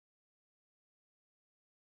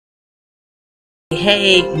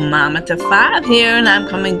Hey, MamaToFive here, and I'm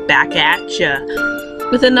coming back at ya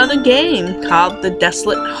with another game called the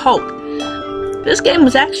Desolate Hope. This game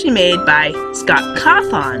was actually made by Scott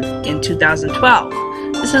Cawthon in 2012.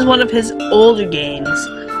 This is one of his older games,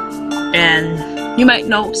 and you might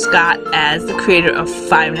know Scott as the creator of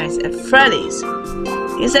Five Nights at Freddy's.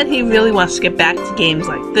 He said he really wants to get back to games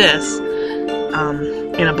like this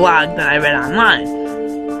in a blog that I read online.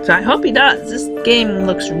 So I hope he does. This game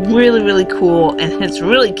looks really, really cool, and it's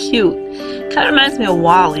really cute. Kind of reminds me of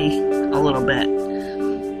Wall-E a little bit.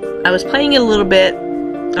 I was playing it a little bit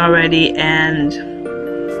already, and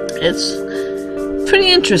it's pretty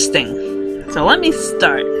interesting. So let me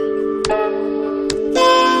start.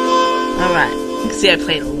 Alright, you can see I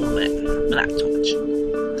played a little bit, but not too much.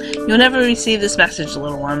 You'll never receive this message,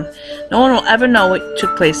 little one. No one will ever know what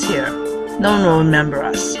took place here. No one will remember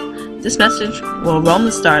us. This message will roam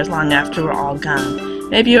the stars long after we're all gone.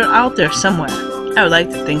 Maybe you're out there somewhere. I would like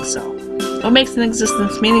to think so. What makes an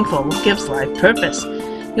existence meaningful? What gives life purpose?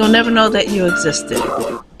 You'll never know that you existed,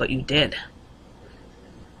 but you did.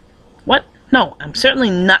 What? No, I'm certainly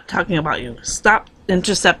not talking about you. Stop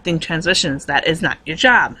intercepting transmissions. That is not your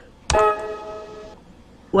job.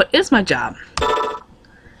 What is my job?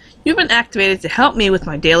 You've been activated to help me with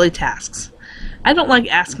my daily tasks. I don't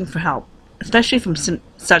like asking for help, especially from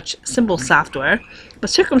such simple software,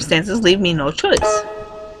 but circumstances leave me no choice.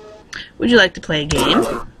 Would you like to play a game?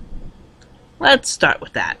 Let's start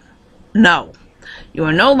with that. No. You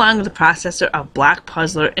are no longer the processor of Black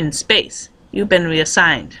Puzzler in space. You've been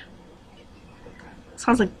reassigned.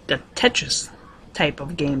 Sounds like a Tetris type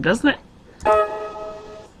of game, doesn't it?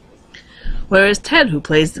 Where is Ted, who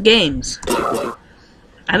plays the games?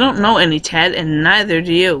 I don't know any Ted, and neither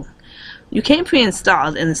do you. You came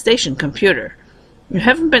pre-installed in the station computer. You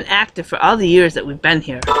haven't been active for all the years that we've been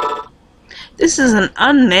here. This is an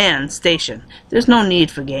unmanned station. There's no need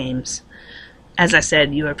for games. As I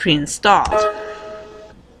said, you are pre-installed.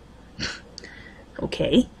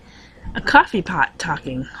 Okay. A coffee pot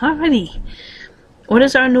talking. Alrighty. What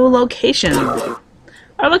is our new location?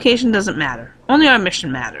 Our location doesn't matter. Only our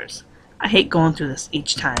mission matters. I hate going through this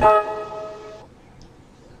each time.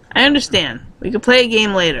 I understand. We could play a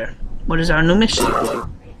game later. What is our new mission?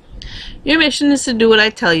 Your mission is to do what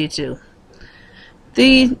I tell you to.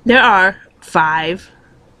 There are 4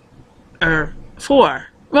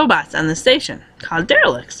 robots on the station called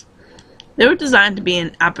derelicts. They were designed to be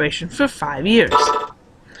in operation for 5 years.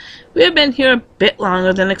 We have been here a bit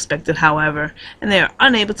longer than expected, however, and they are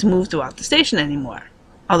unable to move throughout the station anymore,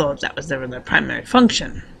 although that was their primary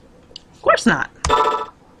function. Of course not.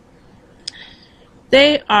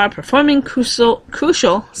 They are performing crucial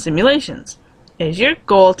simulations. It is your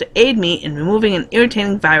goal to aid me in removing an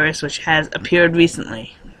irritating virus which has appeared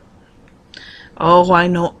recently. Oh, I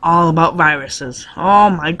know all about viruses. Oh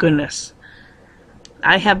my goodness.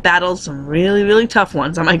 I have battled some really, really tough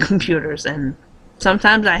ones on my computers, and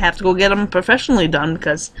sometimes I have to go get them professionally done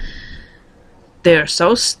because they are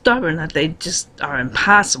so stubborn that they just are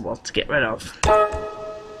impossible to get rid of.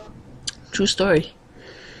 True story.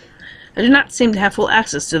 I do not seem to have full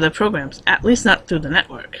access to their programs, at least not through the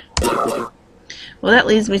network. Well, that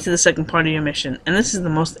leads me to the second part of your mission, and this is the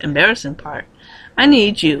most embarrassing part. I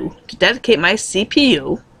need you to dedicate my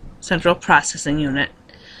CPU, Central Processing Unit,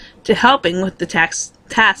 to helping with the tasks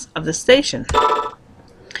of the station.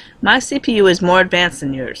 My CPU is more advanced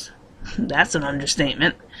than yours. That's an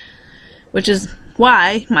understatement. Which is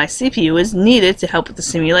why my CPU is needed to help with the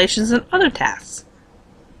simulations and other tasks.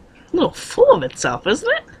 A little full of itself,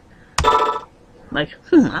 isn't it? Like,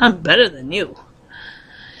 I'm better than you.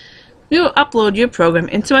 You will upload your program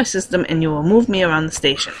into my system and you will move me around the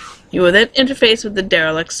station. You will then interface with the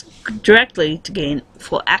derelicts directly to gain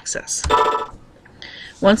full access.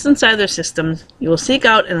 Once inside their systems, you will seek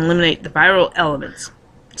out and eliminate the viral elements.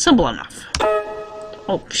 Simple enough.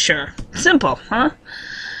 Oh, sure. Simple, huh?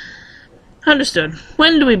 Understood.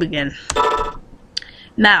 When do we begin?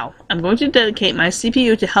 Now, I'm going to dedicate my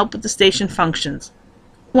CPU to help with the station functions.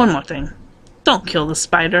 One more thing. Don't kill the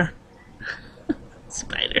spider.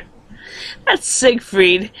 Spider. That's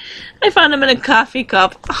Siegfried. I found him in a coffee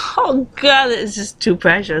cup. Oh god, that is just too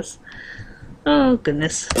precious. Oh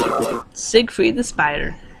goodness. Siegfried the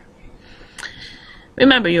spider.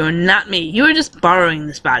 Remember, you are not me. You are just borrowing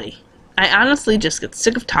this body. I honestly just get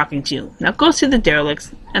sick of talking to you. Now go see the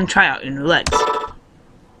derelicts and try out your new legs.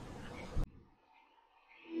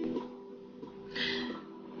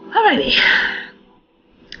 Alrighty.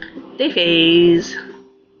 Day phase.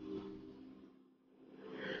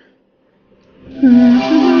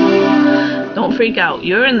 Don't freak out.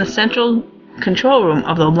 You're in the central control room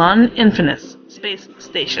of the Lun Infinite space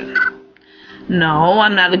station. No,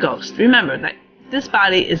 I'm not a ghost. Remember that this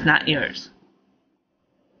body is not yours.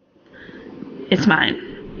 It's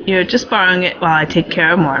mine. You're just borrowing it while I take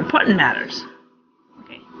care of more important matters.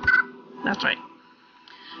 Okay, that's right.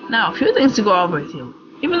 Now, a few things to go over with you.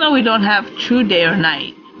 Even though we don't have true day or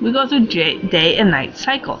night, we go through day and night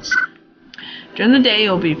cycles. During the day,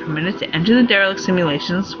 you'll be permitted to enter the derelict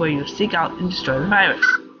simulations where you seek out and destroy the virus.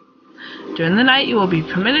 During the night, you will be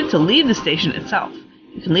permitted to leave the station itself.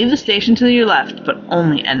 You can leave the station to your left, but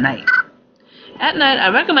only at night. At night, I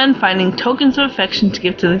recommend finding tokens of affection to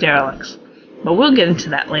give to the derelicts, but we'll get into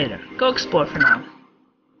that later. Go explore for now.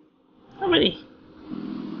 Alrighty.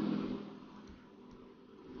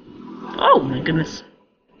 Oh my goodness.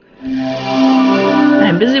 I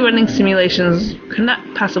am busy running simulations, could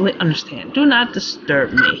not possibly understand. Do not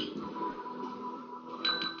disturb me.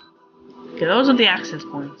 Okay, those are the access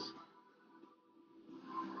points.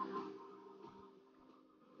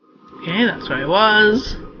 Okay, that's where I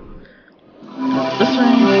was. This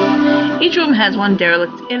way. Each room has one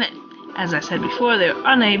derelict in it. As I said before, they are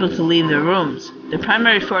unable to leave their rooms. Their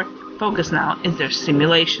primary focus now is their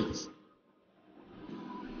simulations.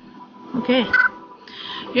 Okay.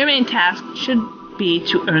 Your main task should be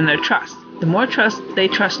to earn their trust. The more trust they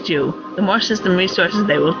trust you, the more system resources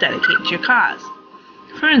they will dedicate to your cause.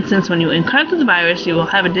 For instance, when you encounter the virus, you will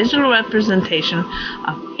have a digital representation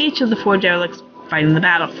of each of the 4 derelicts fighting the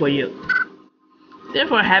battle for you.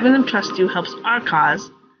 Therefore, having them trust you helps our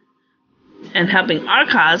cause, and helping our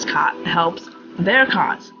cause helps their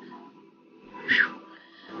cause. Whew.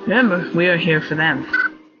 Remember, we are here for them.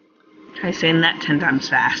 Try saying that 10 times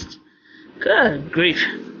fast. Good grief.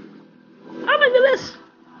 Oh my goodness!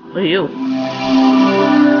 What are you?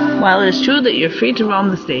 While it is true that you're free to roam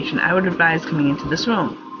the station, I would advise coming into this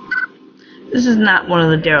room. This is not one of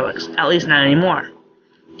the derelicts, at least not anymore.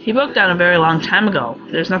 He broke down a very long time ago.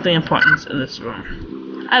 There's nothing important in this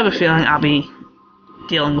room. I have a feeling I'll be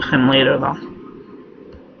dealing with him later, though.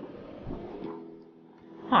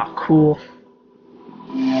 Oh, cool.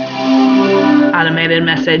 Automated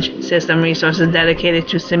message. System resources dedicated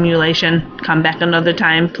to simulation. Come back another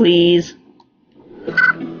time, please.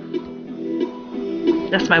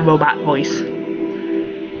 That's my robot voice.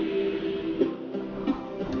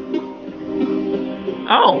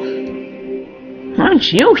 Oh.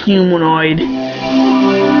 Aren't you humanoid?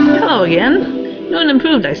 Hello again. New and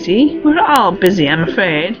improved, I see. We're all busy, I'm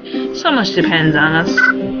afraid. So much depends on us.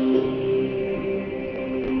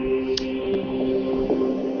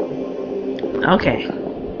 Okay.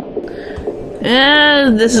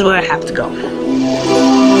 This is where I have to go.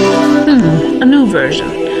 A new version.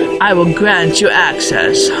 I will grant you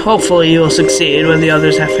access. Hopefully you will succeed where the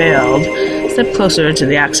others have failed. Step closer to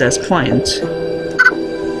the access point.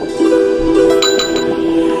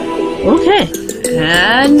 Okay,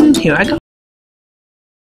 and here I go.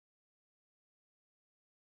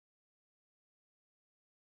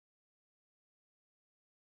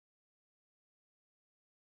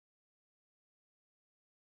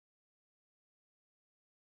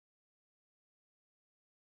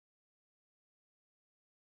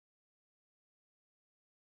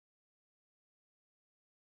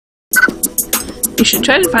 You should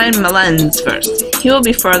try to find Malens first. He will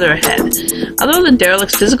be further ahead. Although the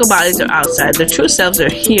derelict's physical bodies are outside, their true selves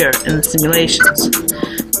are here in the simulations.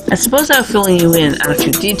 I suppose I'll fill you in on a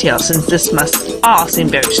few details, since this must all seem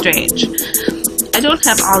very strange. I don't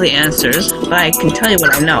have all the answers, but I can tell you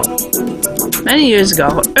what I know. Many years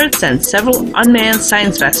ago, Earth sent several unmanned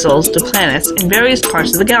science vessels to planets in various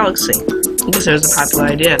parts of the galaxy. I guess it was a popular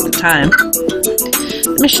idea at the time.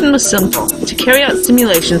 The mission was simple, to carry out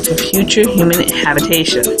simulations for future human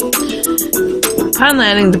habitation. Upon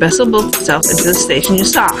landing, the vessel built itself into the station you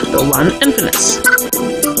saw, the One Infamous.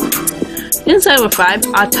 Inside were 5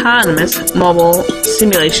 autonomous mobile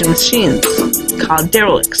simulation machines, called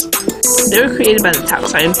derelicts. They were created by the top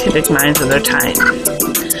scientific minds of their time.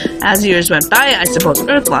 As years went by, I suppose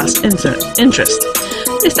Earth lost interest.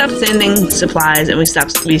 They stopped sending supplies and we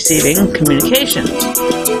stopped receiving communication.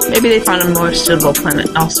 Maybe they found a more suitable planet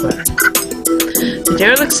elsewhere. The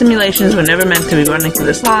derelict simulations were never meant to be running for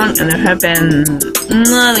this long, and there have been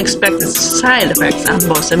unexpected side effects on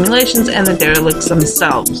both simulations and the derelicts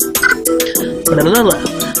themselves. Blah, blah, blah.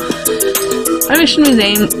 Our mission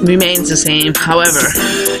remains the same, however,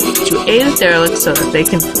 to aid the derelicts so that they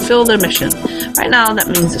can fulfill their mission. Right now, that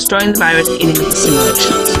means destroying the virus and eating the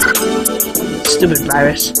simulations. Stupid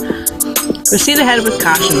virus. Proceed ahead with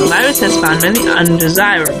caution. The virus has found many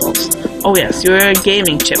undesirables. Oh yes, you're a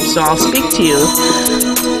gaming chip, so I'll speak to you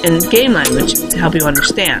in game language to help you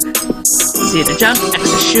understand. Z to jump, X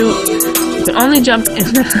to shoot. You can only jump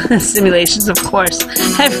in simulations, of course.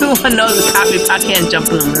 Everyone knows a coffee pot can't jump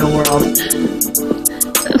in the real world.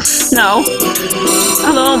 No.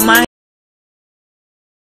 Hello, my...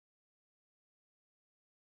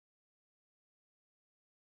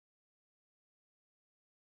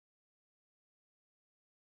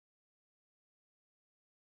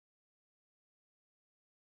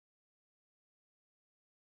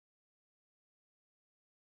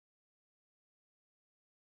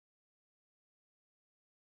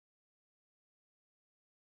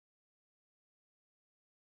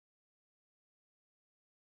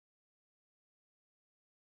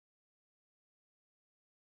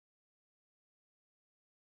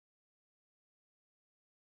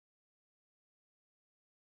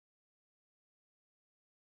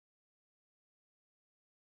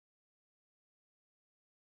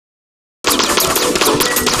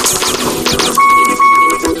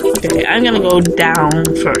 Okay, I'm gonna go down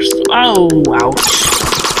first. Oh, ouch.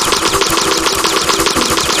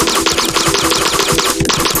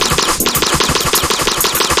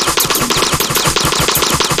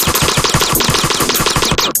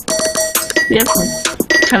 Yep,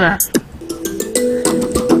 kinda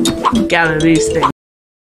gather these things.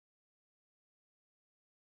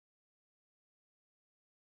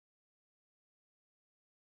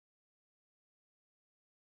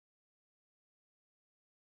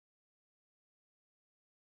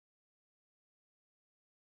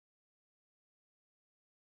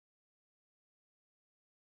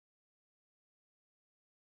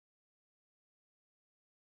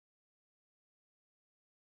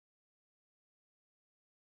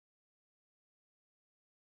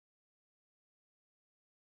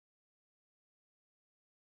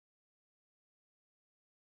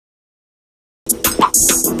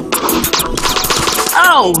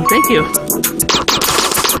 Oh, thank you.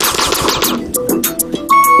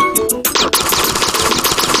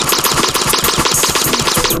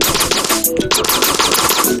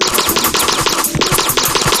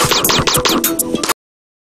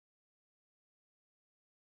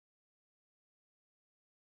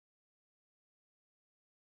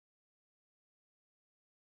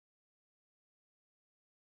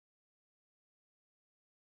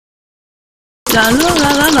 La la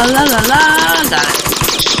la la la la la la. Got it.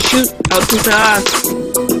 Shoot out too fast.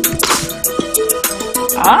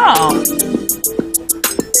 Oh,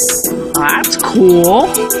 that's cool.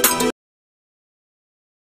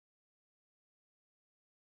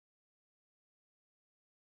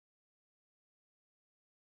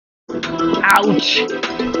 Ouch.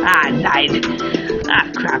 Ah, I died. Ah,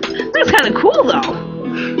 crap. That's kind of cool, though.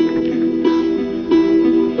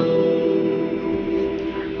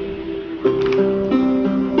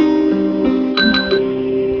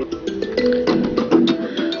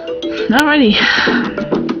 Alrighty.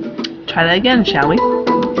 Try that again, shall we?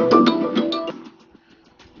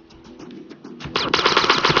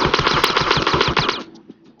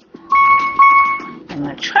 I'm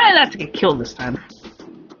gonna try not to get killed this time.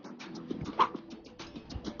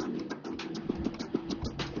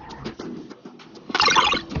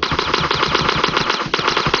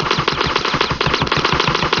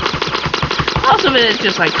 Most of it is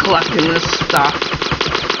just like collecting this stuff.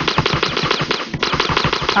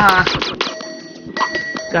 Ah,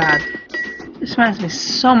 God, this reminds me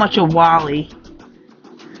so much of Wally.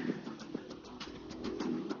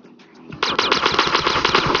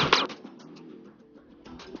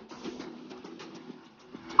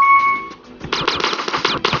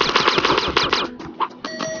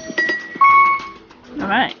 All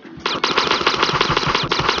right.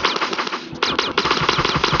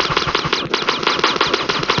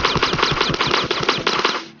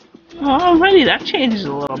 Alrighty, that changes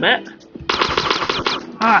a little bit.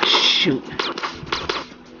 Ah, shoot.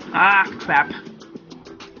 Ah, crap.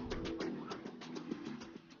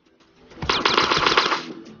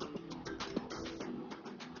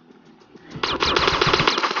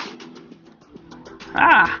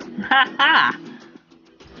 Ah, ha ha.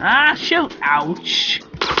 Ah, shoot. Ouch.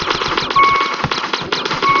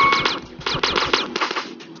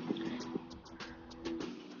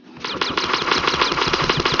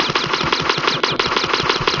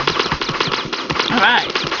 Alright.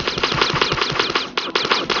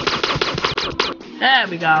 There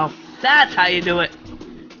we go. That's how you do it.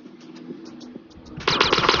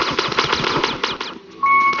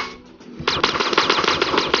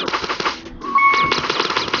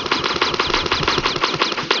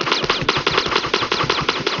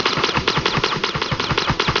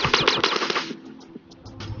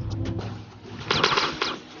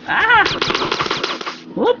 Ah!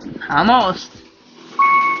 Whoop! Almost.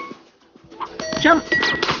 Jump!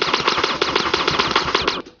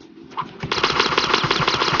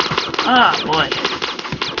 Oh boy.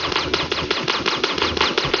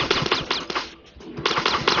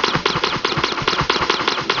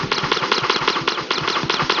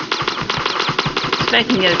 See if I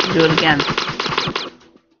can get it to do it again.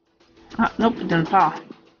 Oh, nope, it didn't fall.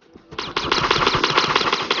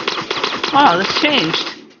 Oh, this changed.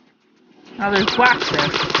 Now there's blocks there.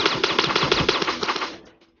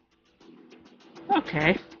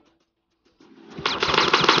 Okay.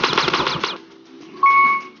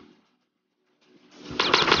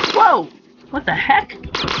 Whoa! What the heck?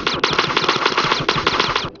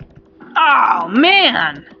 Oh,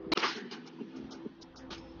 man!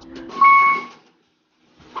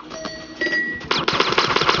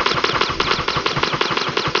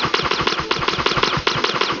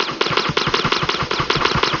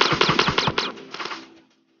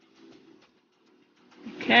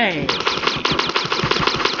 Okay.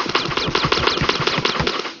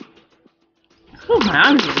 Whew, my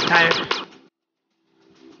arm's getting tired.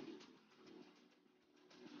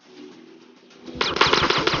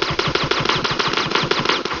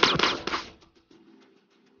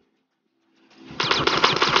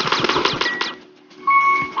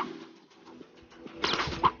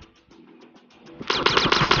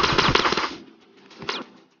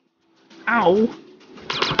 Ow.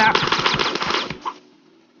 Ah.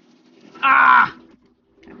 Ah!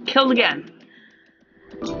 Killed again.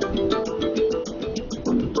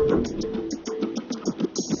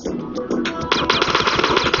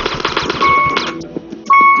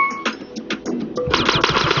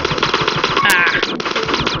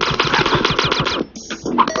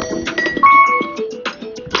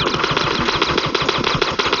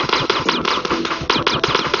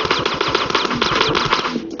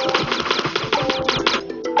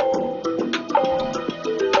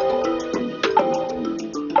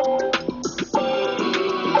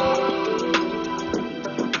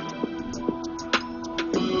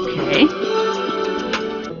 Okay.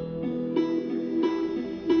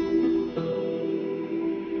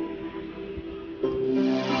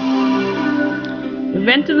 We've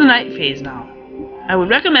entered the night phase now. I would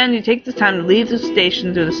recommend you take the time to leave the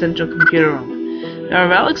station through the central computer room. There are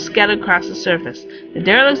relics scattered across the surface. The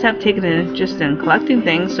derelicts have taken an interest in collecting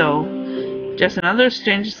things, so just another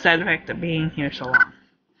strange side effect of being here so long.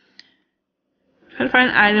 Try to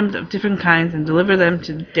find items of different kinds and deliver them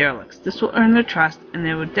to the derelicts. This will earn their trust, and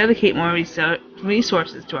they will dedicate more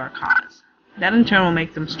resources to our cause. That in turn will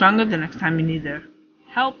make them stronger the next time you need their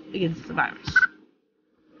help against the virus.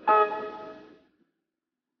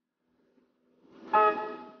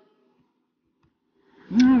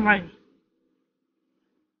 Alright.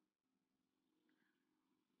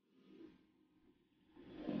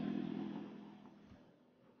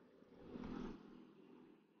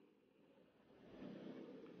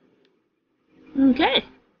 Okay.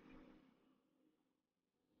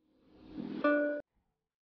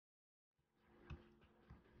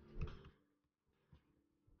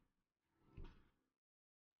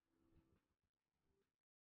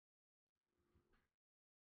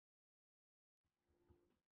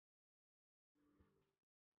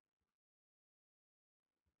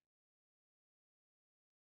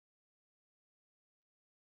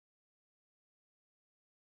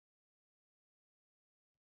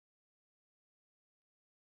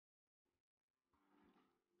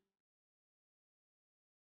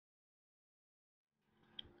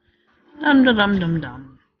 Dum dum dum dum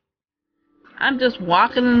dum. I'm just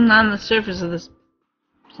walking on the surface of this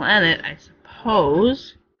planet, I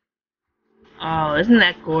suppose. Oh, isn't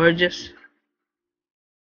that gorgeous?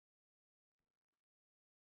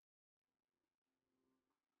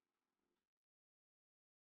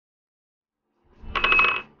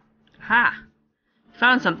 Ha!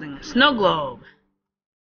 Found something. A snow globe.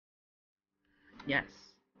 Yes.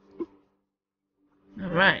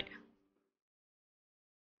 Alright.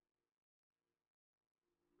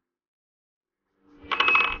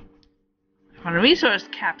 Found a resource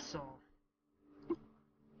capsule.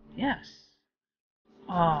 Yes.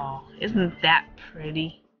 Oh, isn't that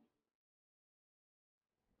pretty?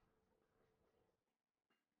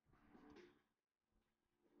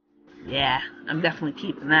 Yeah, I'm definitely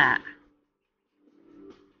keeping that.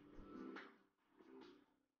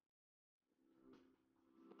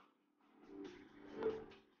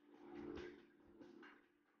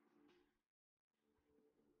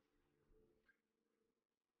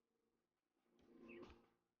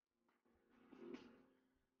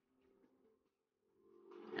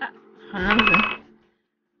 Ah, another thing.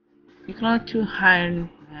 You can only too high.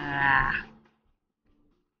 Ah.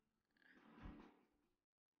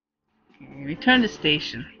 Okay, return to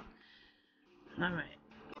station. Alright.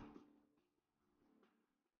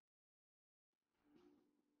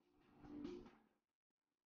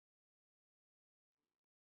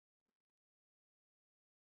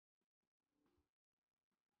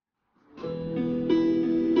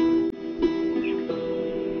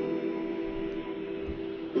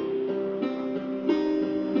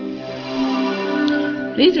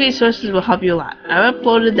 These resources will help you a lot. I've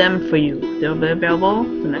uploaded them for you. They'll be available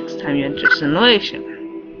the next time you enter simulation.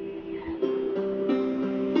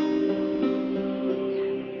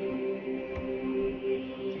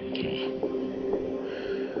 Okay.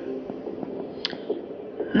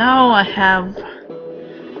 Now I have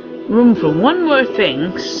room for one more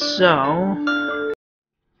thing, so I'm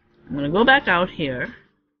gonna go back out here.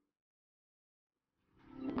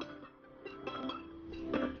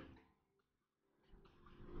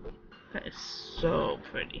 That is so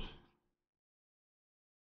pretty.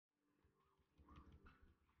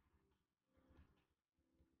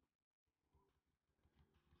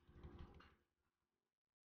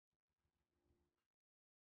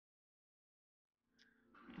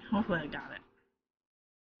 Hopefully I got it.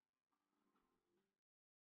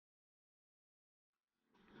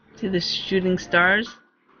 See the shooting stars?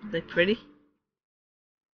 Are they pretty?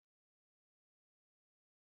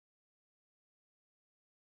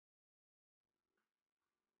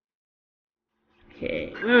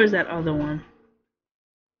 Okay, where is that other one?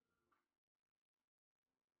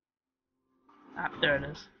 Ah, there it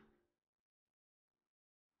is.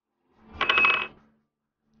 I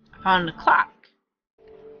found the clock.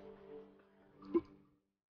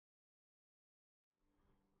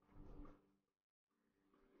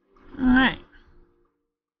 Alright.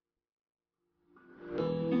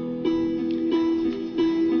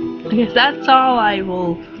 I guess that's all I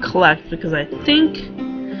will collect because I think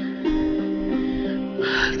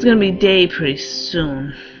it's gonna be day pretty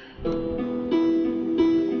soon.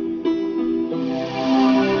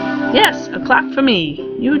 Yes, a clock for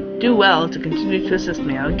me. You do well to continue to assist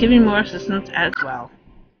me. I'll give you more assistance as well.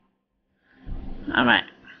 Alright.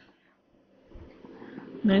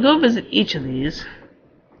 I'm gonna go visit each of these.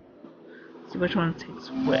 See which one takes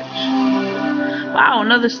which. Wow,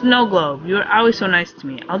 another snow globe. You are always so nice to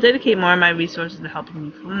me. I'll dedicate more of my resources to helping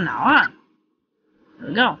you from now on. There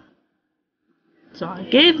we go. So I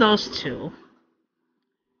gave those two.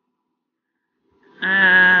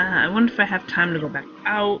 I wonder if I have time to go back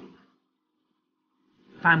out.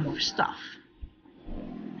 Find more stuff.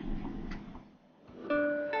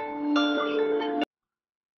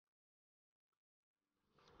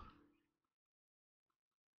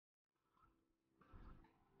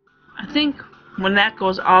 I think when that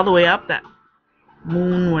goes all the way up, that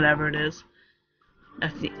moon, whatever it is,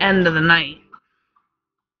 that's the end of the night.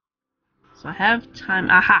 So I have time.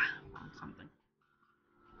 Aha! Found something.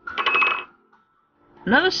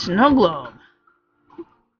 Another snow globe.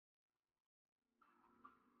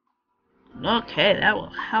 Okay, that will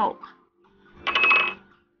help.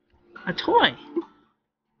 A toy.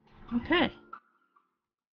 Okay.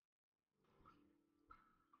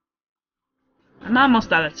 I'm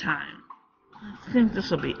almost out of time. I think this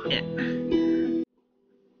will be it.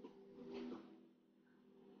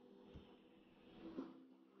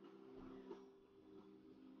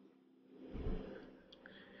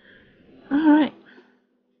 Alright.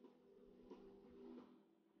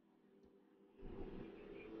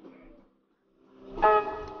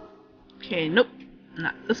 Okay, nope.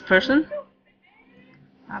 Not this person.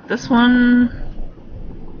 Not this one.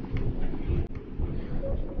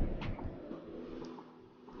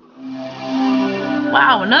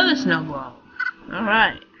 Wow, another snow globe.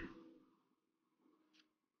 Alright.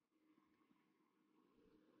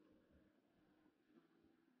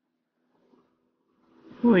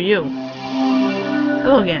 Who are you?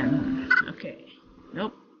 Hello again. Okay.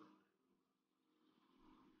 Nope.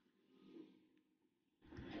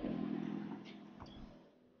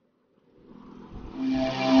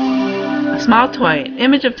 A small toy, an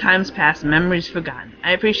image of times past and memories forgotten.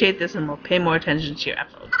 I appreciate this and will pay more attention to your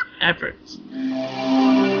efforts.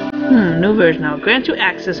 New version now. Grant you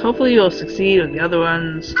access. Hopefully you'll succeed with the other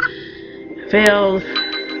ones. Failed.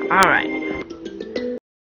 Alright.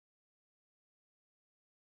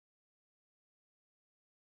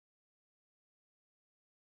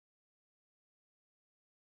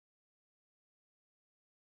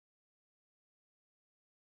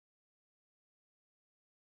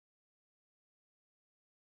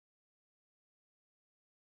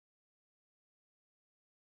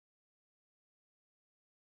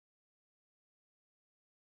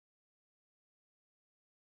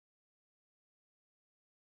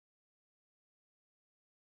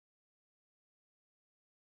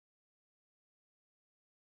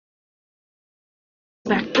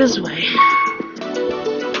 Back this way.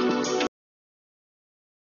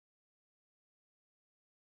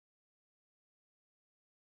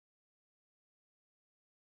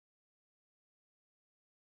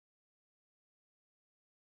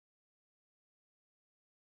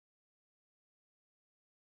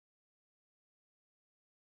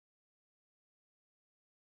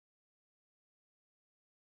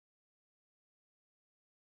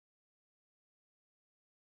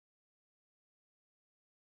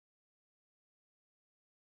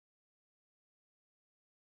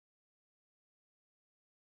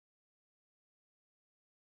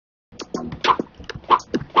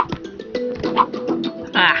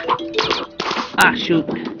 Ah, shoot.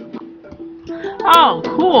 Oh,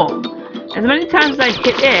 cool. As many times as I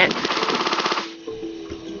hit it,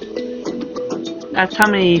 that's how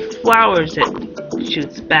many flowers it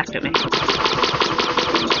shoots back at me.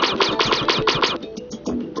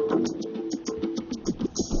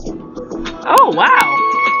 Oh, wow.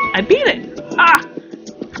 I beat it. Ah,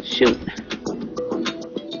 shoot.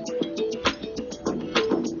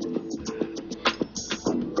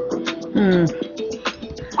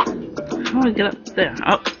 How do I get up there?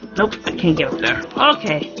 Oh, nope, I can't get up there.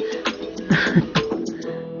 Okay.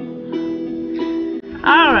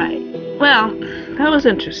 Alright. Well, that was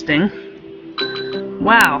interesting.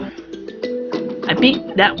 Wow. I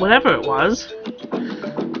beat that whatever it was.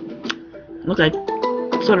 Looked like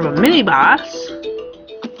sort of a mini-boss.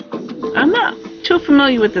 I'm not too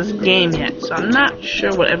familiar with this game yet, so I'm not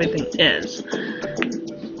sure what everything is.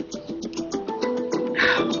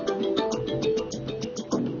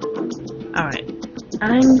 Alright,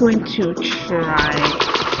 I'm going to try...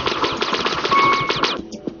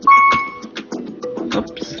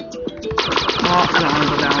 Oops. Oh, I don't want to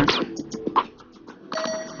go down.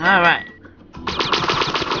 Alright.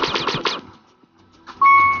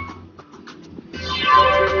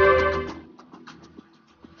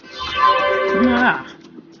 Ah.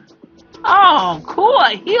 Oh, cool,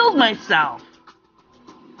 I healed myself.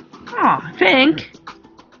 Oh, I think.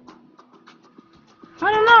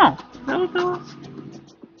 I don't know. Is that what that was?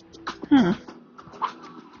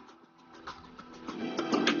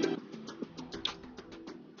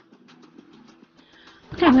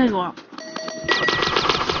 Okay, I'm gonna go up.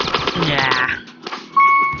 Yeah.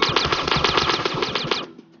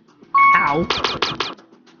 Ow.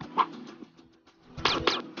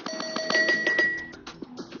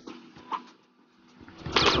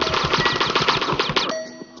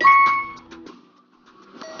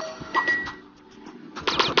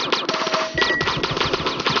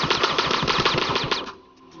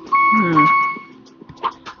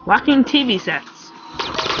 Walking TV sets.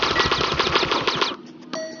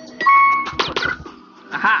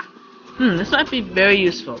 Aha! This might be very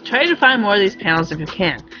useful. Try to find more of these panels if you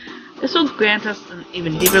can. This will grant us an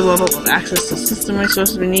even deeper level of access to system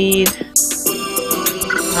resources we need.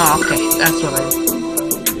 Oh, okay. That's what I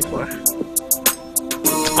did before.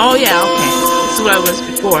 Oh, yeah, okay. This is what I was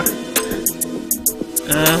before.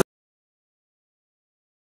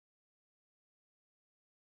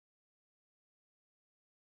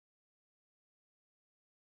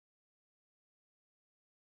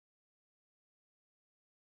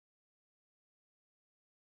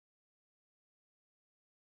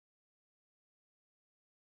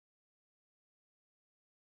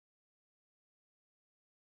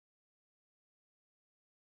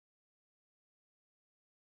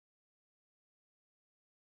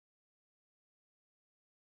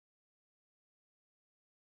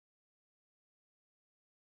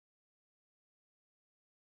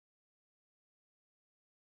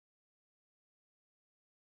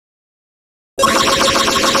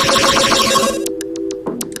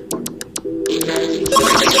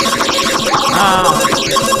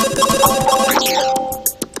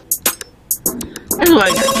 This is why I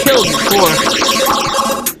got killed before.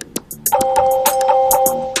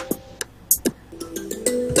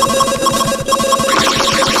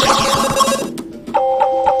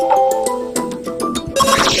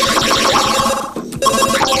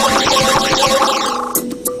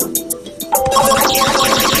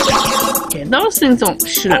 Okay, those things don't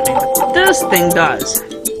shoot at me, but this thing does.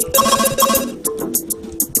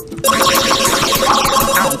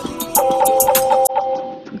 Ow.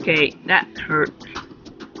 Okay, that hurt.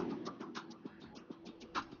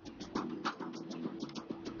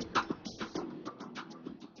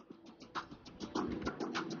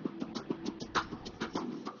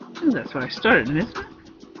 That's where I started, isn't it?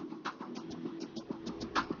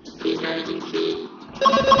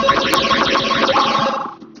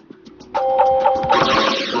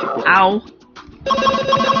 Ow.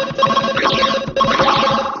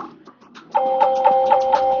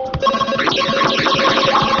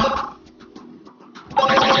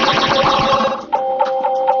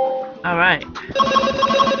 Alright.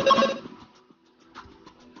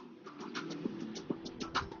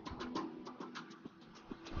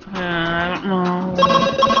 I don't know.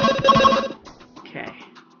 Okay.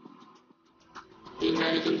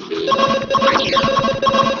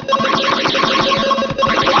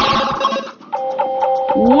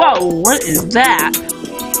 Whoa, what is that?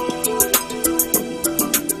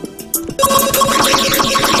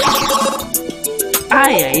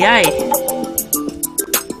 Ay, ay, ay.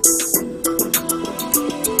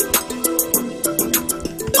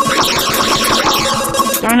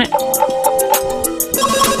 Darn it.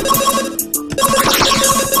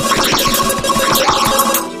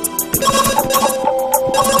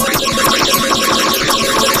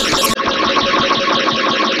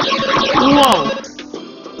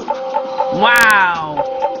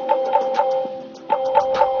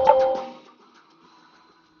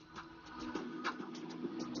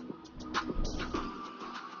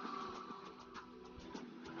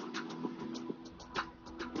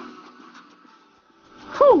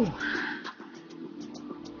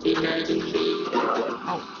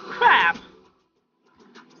 Oh, crap!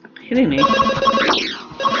 Stop hitting me.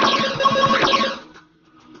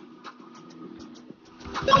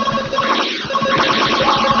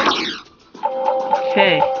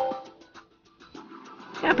 Okay.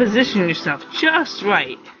 You gotta position yourself just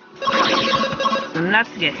right. So not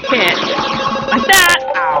to get hit. Like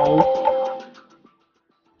that! Ow!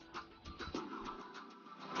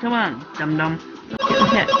 Come on, dum-dum. Get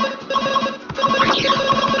hit.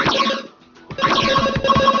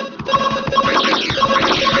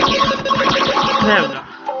 There we go.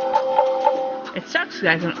 It sucks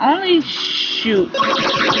that I can only shoot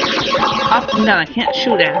up and down. I can't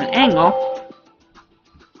shoot at an angle.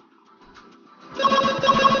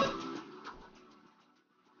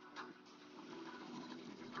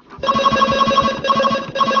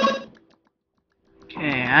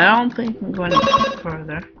 Okay, I don't think I'm going any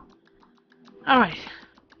further. Alright.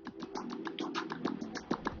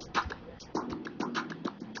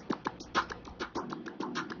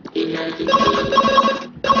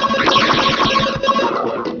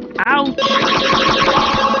 Ouch!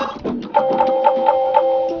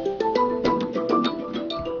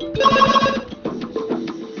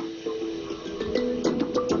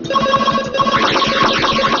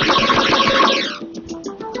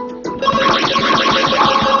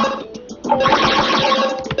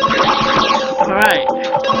 Alright.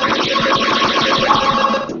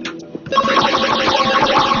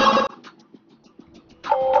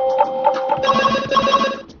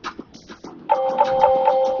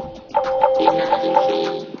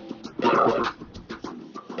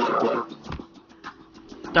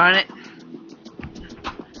 Darn it.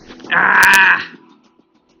 Ah!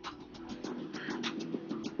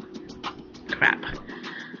 Crap.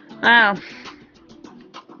 Well.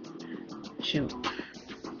 Shoot.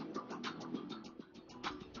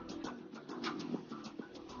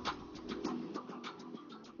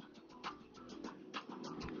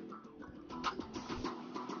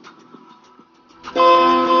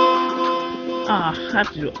 Oh, I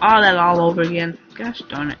have to do all that all over again. Gosh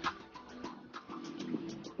darn it.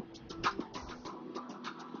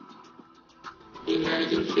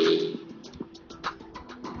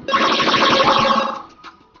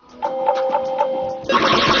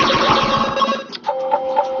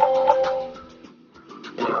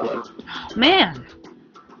 Man!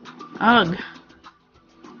 Ugh.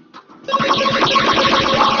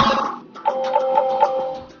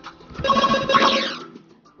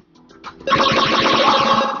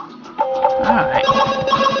 Alright.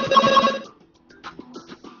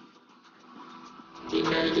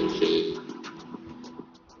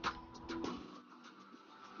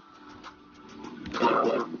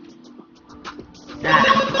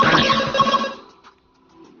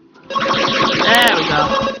 There we go.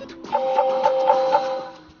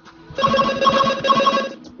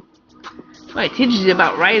 Well, it teaches you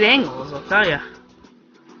about right angles, I'll tell you.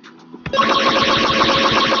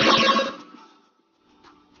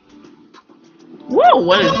 Whoa,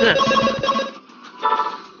 what is this?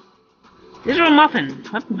 Digital muffin,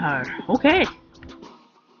 weapon power. Okay.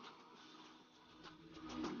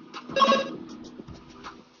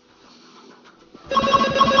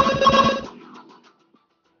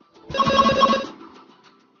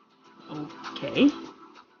 Okay.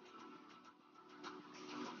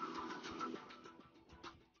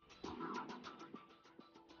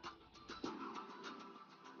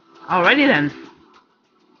 Alrighty then.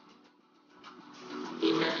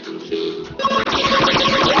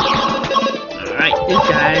 Alright, these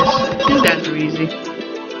guys. I think that's easy.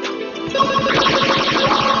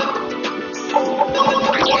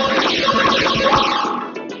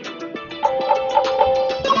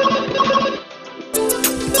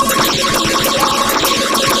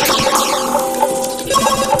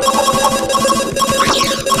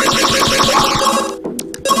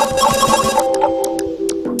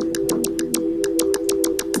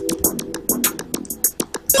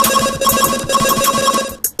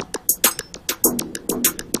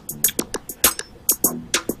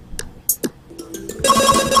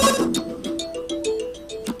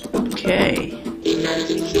 Okay.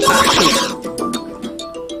 Ah, shoot.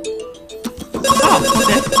 Oh,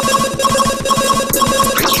 okay.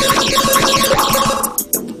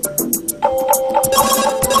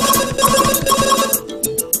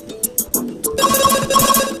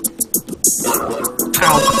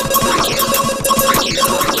 Ow.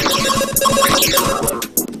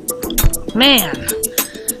 Man.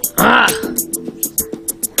 Ah.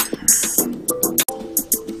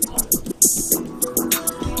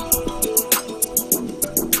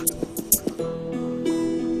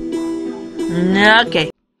 Okay.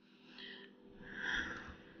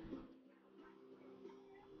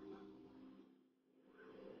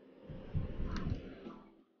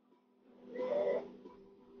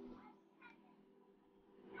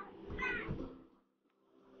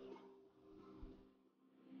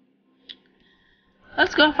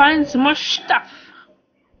 Let's go find some more stuff.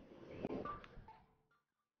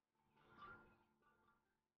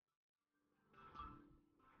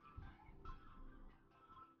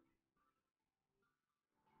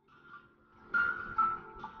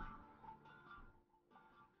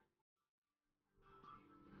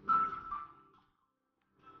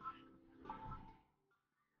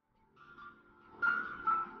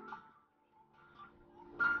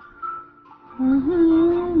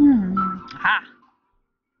 Aha!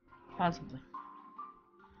 Possibly.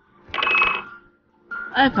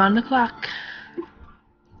 I found the clock.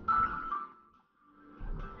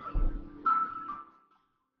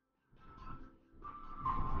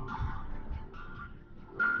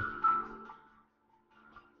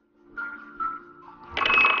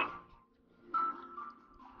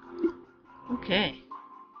 Okay.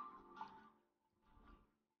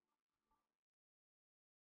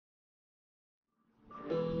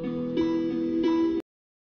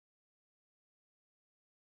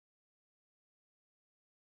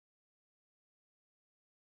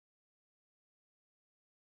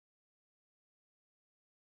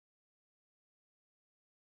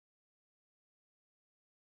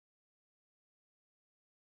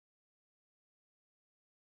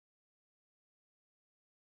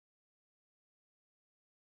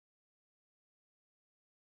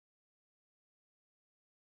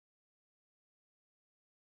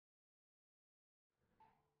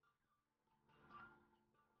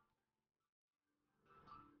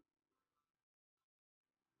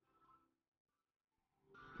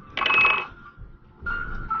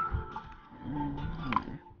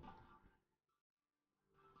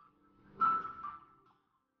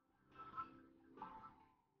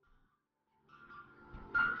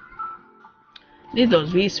 Need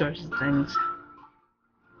those resources things.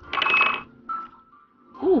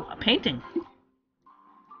 Ooh, a painting.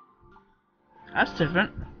 That's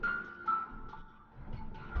different.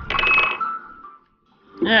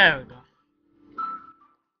 There we go.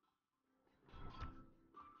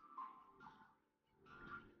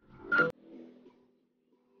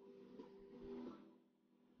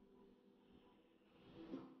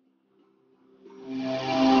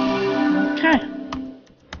 Okay.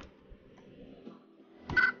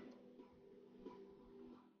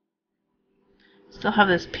 Still have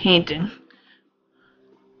this painting.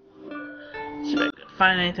 See if I could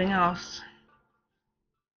find anything else.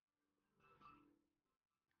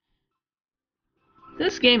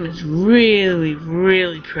 This game is really,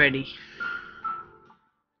 really pretty.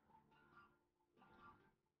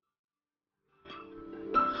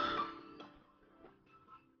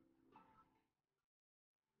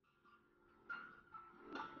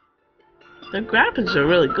 The graphics are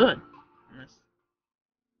really good.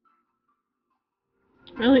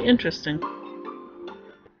 It's really interesting.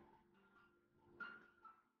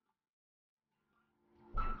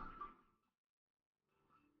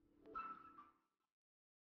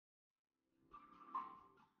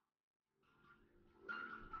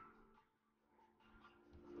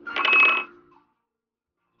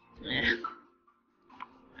 Yeah.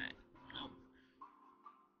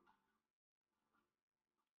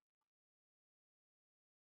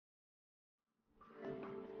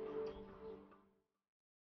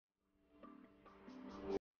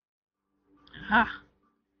 Aha.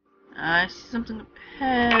 I see something up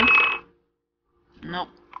ahead. Nope.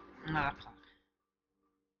 Not a clock.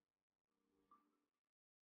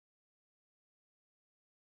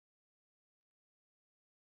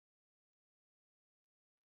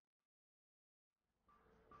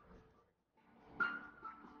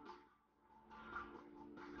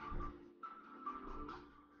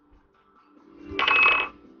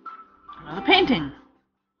 Another painting.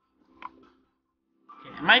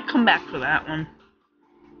 Okay, I might come back for that one.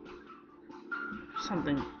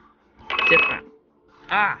 Something different.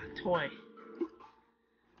 Ah, toy.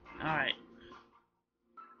 Alright.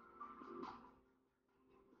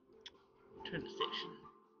 Turn the station.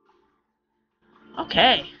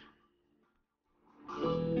 Okay.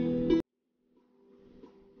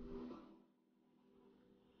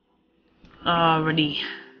 Already.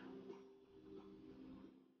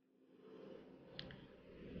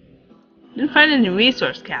 Didn't find any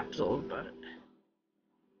resource capsules, but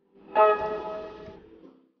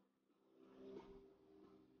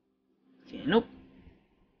okay, nope.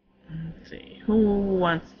 Let's see, who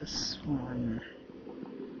wants this one?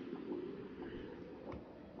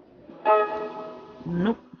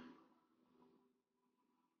 Nope.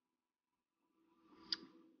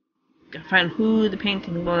 Gotta find who the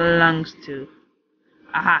painting belongs to.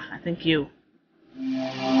 Aha, I think you.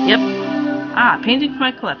 Yep. Ah, painting for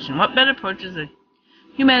my collection. What better portraits of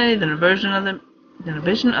humanity than a version of them Then a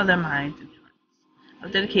vision of their minds and hearts. I'll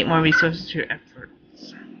dedicate more resources to your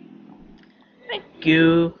efforts. Thank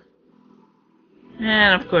you.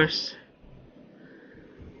 And of course,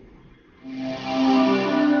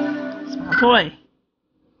 small toy.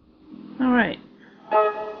 Alright.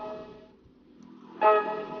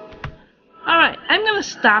 Alright, I'm gonna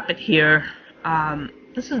stop it here.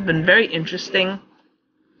 This has been very interesting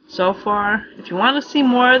so far. If you want to see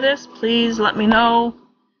more of this, please let me know.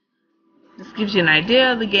 This gives you an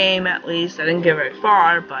idea of the game, at least. I didn't get very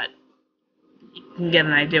far, but you can get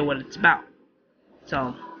an idea what it's about.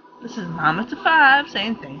 So, this is MamaToFive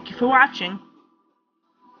saying thank you for watching.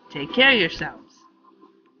 Take care of yourselves.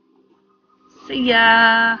 See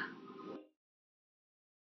ya!